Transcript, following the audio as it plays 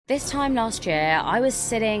This time last year, I was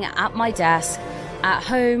sitting at my desk at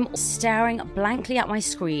home, staring blankly at my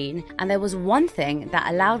screen, and there was one thing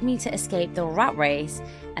that allowed me to escape the rat race,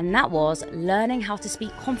 and that was learning how to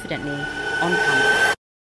speak confidently on camera.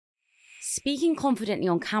 Speaking confidently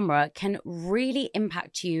on camera can really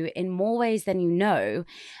impact you in more ways than you know,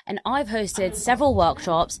 and I've hosted several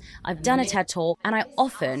workshops, I've done a TED Talk, and I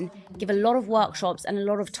often give a lot of workshops and a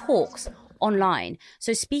lot of talks online.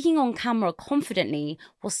 So speaking on camera confidently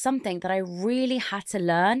was something that I really had to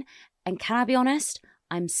learn, and can I be honest?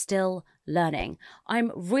 I'm still learning.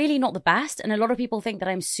 I'm really not the best, and a lot of people think that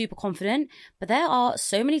I'm super confident, but there are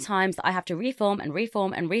so many times that I have to reform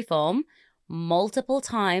multiple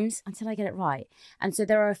times until I get it right. And so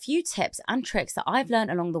there are a few tips and tricks that I've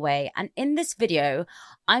learned along the way. And in this video,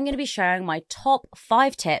 I'm going to be sharing my top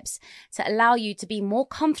 5 tips to allow you to be more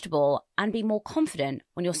comfortable and be more confident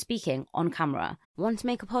when you're speaking on camera. Want to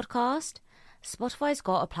make a podcast? Spotify's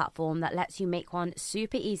got a platform that lets you make one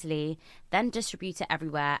super easily, then distribute it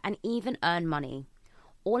everywhere and even earn money.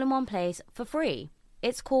 All in one place for free.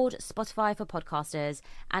 It's called Spotify for Podcasters,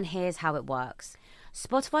 and here's how it works.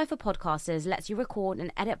 Spotify for Podcasters lets you record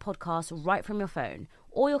and edit podcasts right from your phone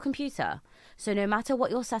or your computer. So no matter what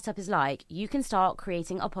your setup is like, you can start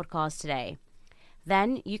creating a podcast today.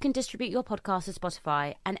 Then you can distribute your podcast to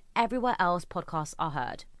Spotify and everywhere else podcasts are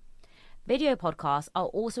heard. Video podcasts are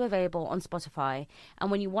also available on Spotify, and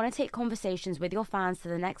when you want to take conversations with your fans to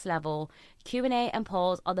the next level, Q&A and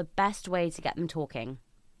polls are the best way to get them talking.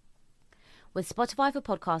 With Spotify for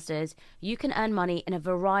Podcasters, you can earn money in a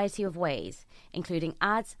variety of ways, including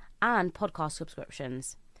ads and podcast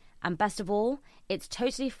subscriptions. And best of all, it's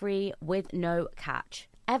totally free with no catch.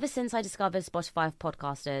 Ever since I discovered Spotify for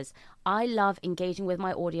Podcasters, I love engaging with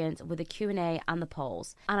my audience with the Q&A and the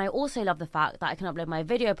polls. And I also love the fact that I can upload my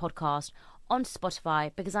video podcast onto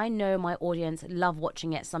Spotify because I know my audience love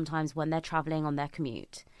watching it sometimes when they're traveling on their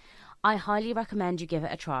commute. I highly recommend you give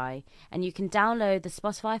it a try, and you can download the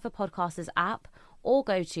Spotify for Podcasters app or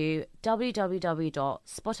go to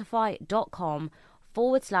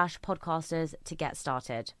www.spotify.com/podcasters to get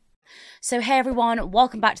started. So hey everyone,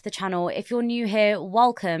 welcome back to the channel. If you're new here,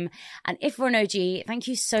 welcome. And if you're an OG, thank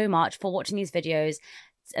you so much for watching these videos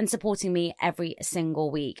and supporting me every single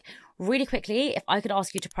week. Really quickly, if I could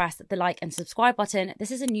ask you to press the like and subscribe button. This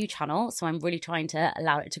is a new channel, so I'm really trying to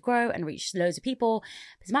allow it to grow and reach loads of people,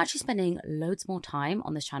 because I'm actually spending loads more time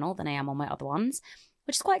on this channel than I am on my other ones,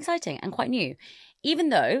 which is quite exciting and quite new. Even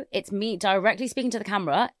though it's me directly speaking to the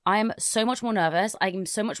camera, I am so much more nervous. I'm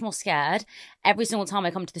so much more scared every single time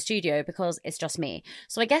I come to the studio because it's just me.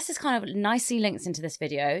 So I guess this kind of nicely links into this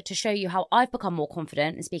video to show you how I've become more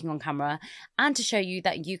confident in speaking on camera and to show you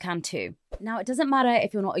that you can too. Now, it doesn't matter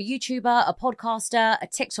if you're not a YouTuber, a podcaster, a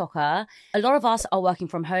TikToker. A lot of us are working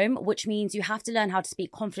from home, which means you have to learn how to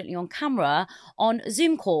speak confidently on camera on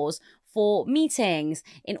Zoom calls, for meetings,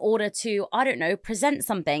 in order to, I don't know, present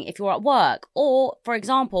something if you're at work. Or, for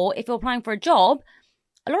example, if you're applying for a job,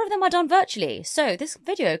 a lot of them are done virtually. So this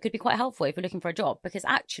video could be quite helpful if you're looking for a job, because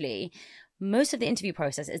actually most of the interview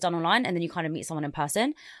process is done online and then you kind of meet someone in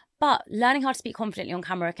person. But learning how to speak confidently on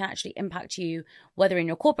camera can actually impact you, whether in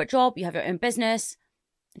your corporate job, you have your own business,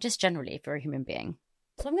 just generally if you're a human being.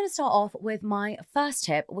 So I'm going to start off with my first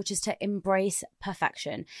tip, which is to embrace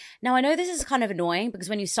perfection. Now, I know this is kind of annoying because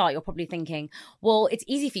when you start, you're probably thinking, well, it's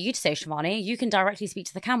easy for you to say, Shivani, you can directly speak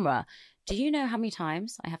to the camera. Do you know how many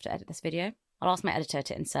times I have to edit this video? I'll ask my editor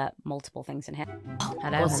to insert multiple things in here. Oh,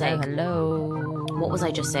 hello. What was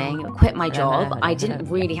I just saying? Quit my job. I didn't.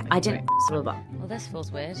 Well, this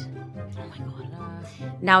feels weird. Oh my God.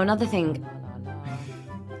 Now, another thing.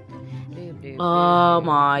 Oh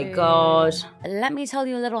my God. Let me tell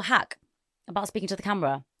you a little hack about speaking to the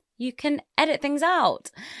camera. You can edit things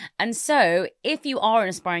out. And so if you are an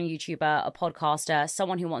aspiring YouTuber, a podcaster,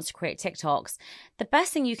 someone who wants to create TikToks, the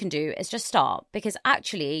best thing you can do is just start, because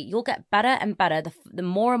actually you'll get better and better the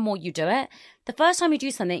more and more you do it. The first time you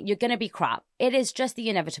do something, you're going to be crap. It is just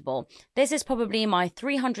the inevitable. This is probably my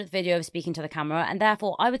 300th video of speaking to the camera, and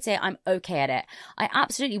therefore I would say I'm okay at it. I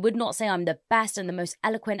absolutely would not say I'm the best and the most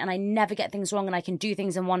eloquent and I never get things wrong and I can do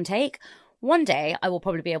things in one take. One day I will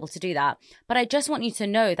probably be able to do that. But I just want you to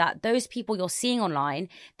know that those people you're seeing online,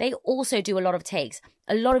 they also do a lot of takes.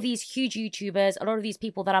 A lot of these huge YouTubers, a lot of these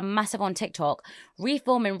people that are massive on TikTok,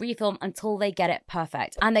 refilm and refilm until they get it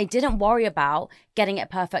perfect. And they didn't worry about getting it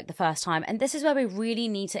perfect the first time. And this is where we really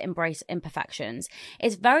need to embrace imperfections.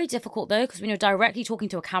 It's very difficult though, because when you're directly talking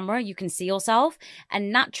to a camera, you can see yourself,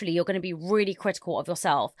 and naturally you're going to be really critical of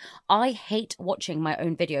yourself. I hate watching my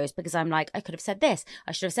own videos because I'm like, I could have said this,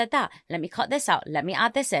 I should have said that, let me cut this out, let me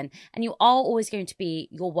add this in. And you are always going to be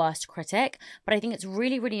your worst critic. But I think it's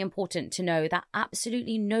really, really important to know that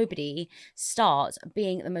absolutely nobody starts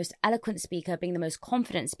being the most eloquent speaker, being the most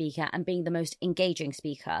confident speaker, and being the most engaging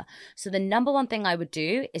speaker. So the number one thing I would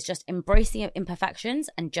do is just embrace the imperfections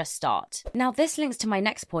and just start. Now, this links to my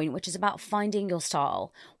next point, which is about finding your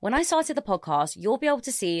style. When I started the podcast, you'll be able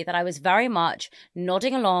to see that I was very much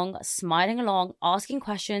nodding along, smiling along, asking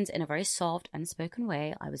questions in a very soft and spoken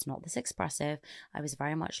way. I was not this expressive. I was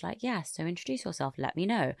very much like, yes, so introduce yourself, let me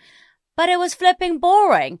know. But it was flipping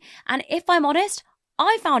boring. And if I'm honest,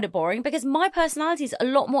 I found it boring because my personality is a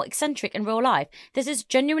lot more eccentric in real life. This is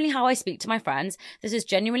genuinely how I speak to my friends. This is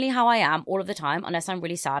genuinely how I am all of the time, unless I'm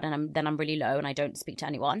really sad and then I'm really low and I don't speak to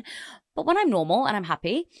anyone. But when I'm normal and I'm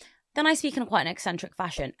happy, then I speak in quite an eccentric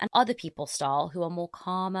fashion. And other people's style who are more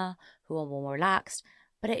calmer, who are more relaxed,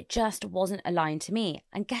 but it just wasn't aligned to me.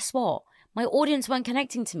 And guess what? My audience weren't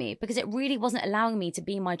connecting to me because it really wasn't allowing me to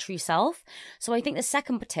be my true self. So I think the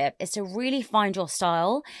second tip is to really find your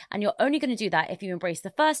style. And you're only going to do that if you embrace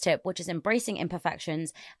the first tip, which is embracing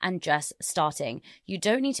imperfections and just starting. You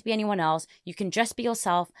don't need to be anyone else. You can just be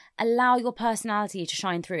yourself. Allow your personality to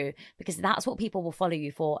shine through, because that's what people will follow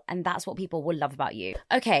you for. And that's what people will love about you.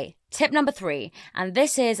 Okay. Tip number 3, and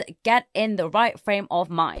this is get in the right frame of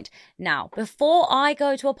mind. Now, before I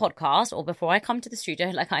go to a podcast or before I come to the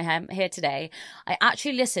studio like I am here today, I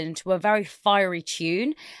actually listen to a very fiery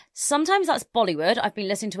tune. Sometimes that's Bollywood. I've been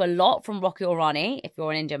listening to a lot from Rocky or Rani. If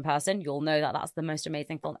you're an Indian person, you'll know that that's the most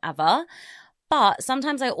amazing film ever. But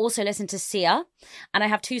sometimes I also listen to Sia, and I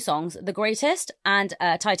have 2 songs, The Greatest and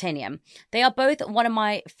Titanium. They are both one of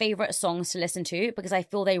my favorite songs to listen to because I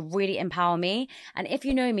feel they really empower me. And if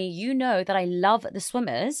you know me, you know that I love the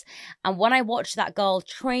swimmers. And when I watched that girl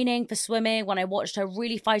training for swimming, when I watched her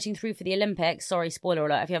really fighting through for the Olympics, sorry, spoiler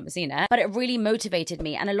alert if you haven't seen it, but it really motivated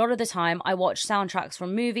me. And a lot of the time I watch soundtracks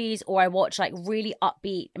from movies, or I watch like really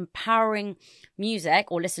upbeat, empowering music,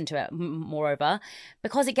 or listen to it moreover,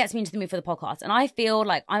 because it gets me into the mood for the podcast. And I feel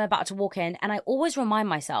like I'm about to walk in, and I always remind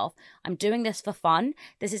myself, I'm doing this for fun.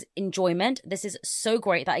 This is enjoyment. This is so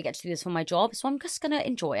great that I get to do this for my job. So I'm just going to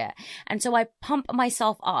enjoy it. And so I pump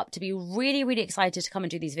myself up to be really, really excited to come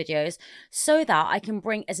and do these videos so that I can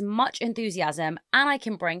bring as much enthusiasm and I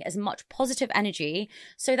can bring as much positive energy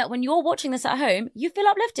so that when you're watching this at home, you feel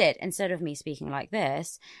uplifted instead of me speaking like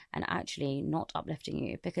this and actually not uplifting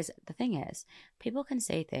you. Because the thing is, people can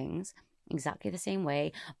say things exactly the same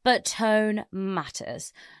way, but tone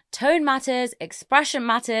matters. Tone matters, expression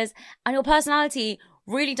matters, and your personality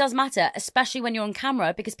really does matter, especially when you're on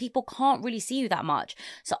camera, because people can't really see you that much.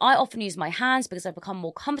 So I often use my hands because I've become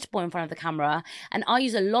more comfortable in front of the camera, and I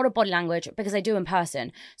use a lot of body language because I do in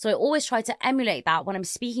person. So I always try to emulate that when I'm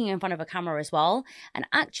speaking in front of a camera as well. And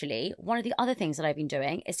actually, one of the other things that I've been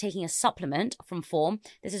doing is taking a supplement from Form.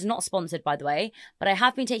 This is not sponsored, by the way, but I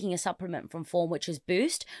have been taking a supplement from Form, which is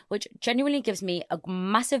Boost, which genuinely gives me a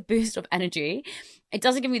massive boost of energy. It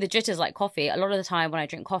doesn't give me the jitters like coffee. A lot of the time when I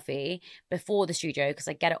drink coffee before the studio, because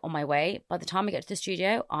I get it on my way, by the time I get to the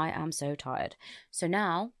studio, I am so tired. So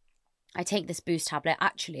now I take this Boost tablet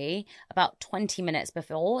actually about 20 minutes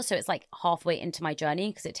before. So it's like halfway into my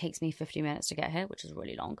journey, because it takes me 50 minutes to get here, which is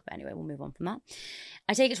really long. But anyway, we'll move on from that.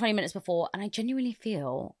 I take it 20 minutes before, and I genuinely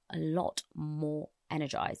feel a lot more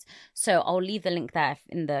energized. So I'll leave the link there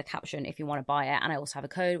in the caption if you want to buy it. And I also have a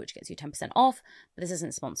code which gets you 10% off. But this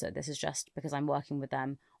isn't sponsored. This is just because I'm working with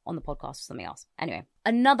them on the podcast for something else. Anyway,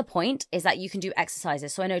 another point is that you can do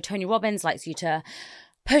exercises. So I know Tony Robbins likes you to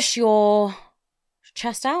push your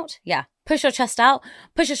chest out. Yeah. Push your chest out,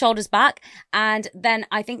 push your shoulders back. And then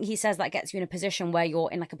I think he says that gets you in a position where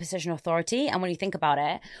you're in like a position of authority. And when you think about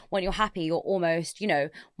it, when you're happy, you're almost,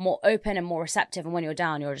 more open and more receptive. And when you're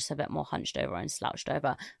down, you're just a bit more hunched over and slouched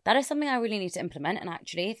over. That is something I really need to implement. And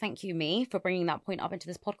actually, thank you, me, for bringing that point up into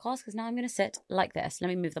this podcast, because now I'm going to sit like this. Let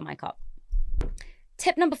me move the mic up.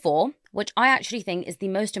 Tip number 4, which I actually think is the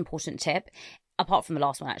most important tip, apart from the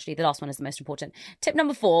last one, actually. The last one is the most important. Tip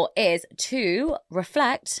number 4 is to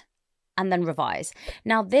reflect and then revise.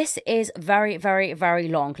 Now, this is very, very, very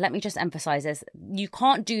long. Let me just emphasize this. You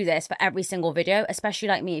can't do this for every single video, especially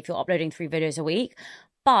like me if you're uploading 3 videos a week.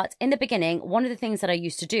 But in the beginning, one of the things that I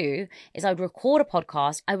used to do is I would record a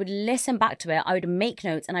podcast, I would listen back to it, I would make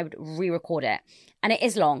notes, and I would re-record it. And it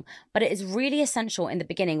is long, but it is really essential in the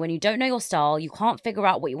beginning when you don't know your style, you can't figure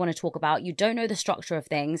out what you want to talk about, you don't know the structure of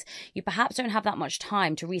things, you perhaps don't have that much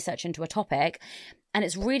time to research into a topic. And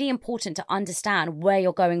it's really important to understand where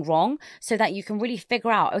you're going wrong so that you can really figure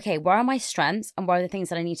out, okay, where are my strengths and where are the things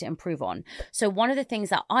that I need to improve on? So one of the things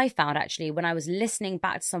that I found actually when I was listening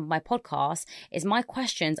back to some of my podcasts is my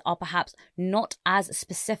questions are perhaps not as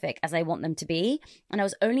specific as I want them to be. And I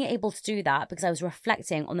was only able to do that because I was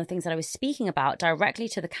reflecting on the things that I was speaking about directly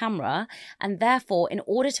to the camera. And therefore, in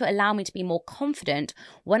order to allow me to be more confident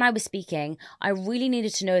when I was speaking, I really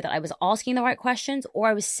needed to know that I was asking the right questions or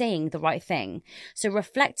I was saying the right thing. So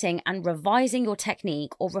reflecting and revising your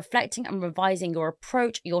technique or reflecting and revising your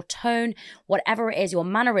approach, your tone, whatever it is, your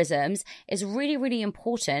mannerisms is really, really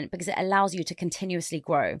important because it allows you to continuously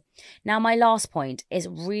grow. Now, my last point is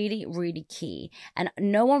really, really key. And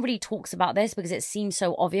no one really talks about this because it seems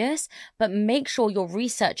so obvious, but make sure you're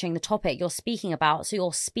researching the topic you're speaking about so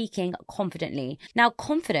you're speaking confidently. Now,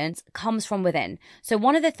 confidence comes from within. So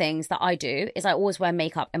one of the things that I do is I always wear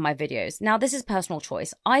makeup in my videos. Now, this is personal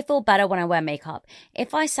choice. I feel better when I wear makeup.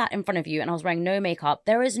 If I sat in front of you and I was wearing no makeup,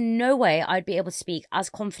 there is no way I'd be able to speak as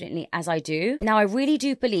confidently as I do. Now, I really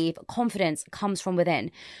do believe confidence comes from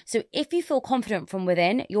within. So if you feel confident from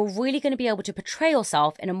within, you're really going to be able to portray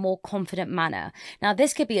yourself in a more confident manner. Now,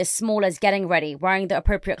 this could be as small as getting ready, wearing the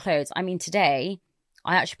appropriate clothes. I mean, today,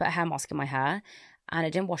 I actually put a hair mask in my hair and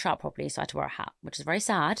it didn't wash out properly, so I had to wear a hat, which is very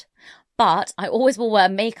sad. But I always will wear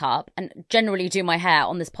makeup and generally do my hair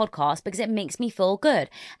on this podcast because it makes me feel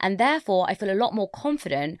good. And therefore, I feel a lot more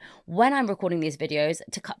confident when I'm recording these videos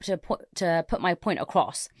to put my point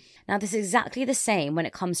across. Now, this is exactly the same when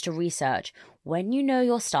it comes to research. When you know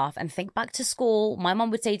your stuff, and think back to school, my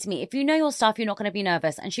mum would say to me, if you know your stuff, you're not going to be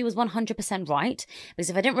nervous. And she was 100% right.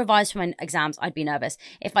 Because if I didn't revise for my exams, I'd be nervous.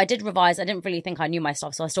 If I did revise, I didn't really think I knew my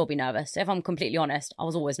stuff, so I'd still be nervous. So if I'm completely honest, I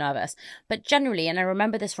was always nervous. But generally, and I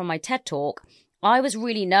remember this from my TED Talk, I was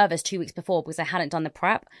really nervous 2 weeks before because I hadn't done the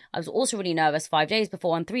prep. I was also really nervous 5 days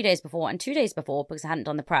before and 3 days before and 2 days before because I hadn't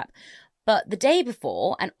done the prep. But the day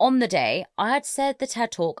before and on the day, I had said the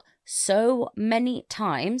TED Talk so many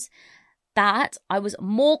times that I was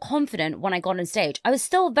more confident when I got on stage. I was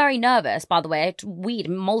still very nervous, by the way. I had to weed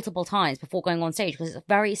multiple times before going on stage because it's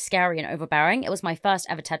very scary and overbearing. It was my first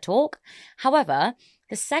ever TED Talk. However,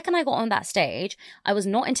 the second I got on that stage, I was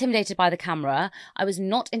not intimidated by the camera. I was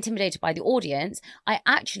not intimidated by the audience. I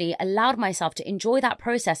actually allowed myself to enjoy that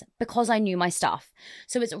process because I knew my stuff.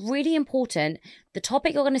 So it's really important, the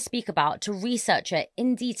topic you're going to speak about, to research it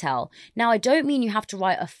in detail. Now, I don't mean you have to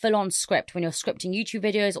write a full-on script when you're scripting YouTube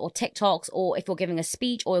videos or TikToks, or if you're giving a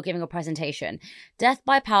speech or you're giving a presentation. Death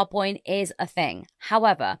by PowerPoint is a thing.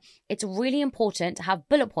 However, it's really important to have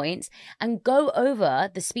bullet points and go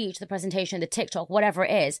over the speech, the presentation, the TikTok, whatever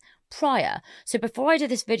it is, prior. So before I did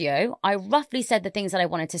this video, I roughly said the things that I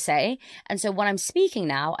wanted to say. And so when I'm speaking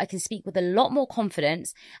now, I can speak with a lot more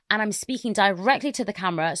confidence and I'm speaking directly to the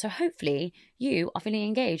camera. So hopefully you are feeling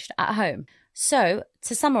engaged at home. So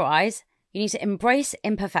to summarize, you need to embrace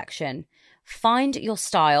imperfection, find your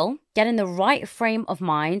style, get in the right frame of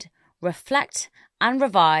mind, reflect and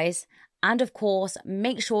revise, and of course,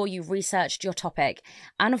 make sure you've researched your topic.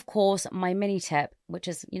 And of course, my mini tip, which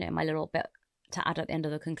is, my little bit to add at the end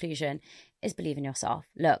of the conclusion, is believe in yourself.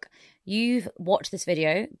 Look, you've watched this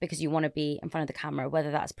video because you want to be in front of the camera, whether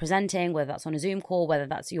that's presenting, whether that's on a Zoom call, whether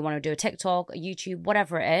that's you want to do a TikTok, a YouTube,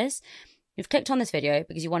 whatever it is. You've clicked on this video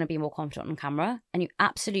because you want to be more confident on camera, and you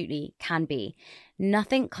absolutely can be.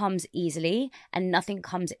 Nothing comes easily and nothing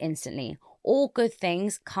comes instantly. All good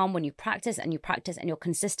things come when you practice and you're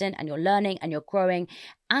consistent and you're learning and you're growing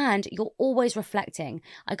and you're always reflecting.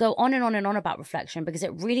 I go on and on and on about reflection because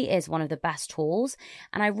it really is one of the best tools.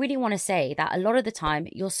 And I really want to say that a lot of the time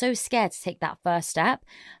you're so scared to take that first step,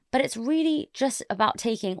 but it's really just about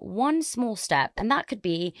taking one small step. And that could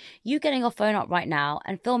be you getting your phone up right now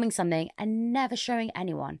and filming something and never showing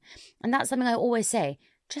anyone. And that's something I always say.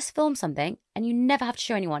 Just film something and you never have to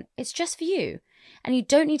show anyone. It's just for you. And you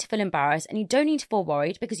don't need to feel embarrassed and you don't need to feel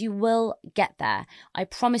worried because you will get there. I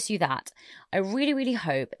promise you that. I really, really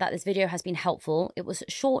hope that this video has been helpful. It was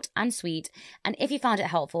short and sweet. And if you found it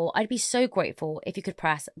helpful, I'd be so grateful if you could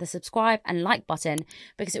press the subscribe and like button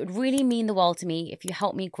because it would really mean the world to me if you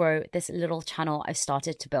help me grow this little channel I've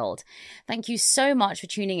started to build. Thank you so much for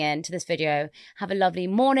tuning in to this video. Have a lovely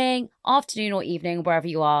morning, afternoon or evening, wherever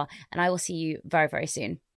you are. And I will see you very, very soon.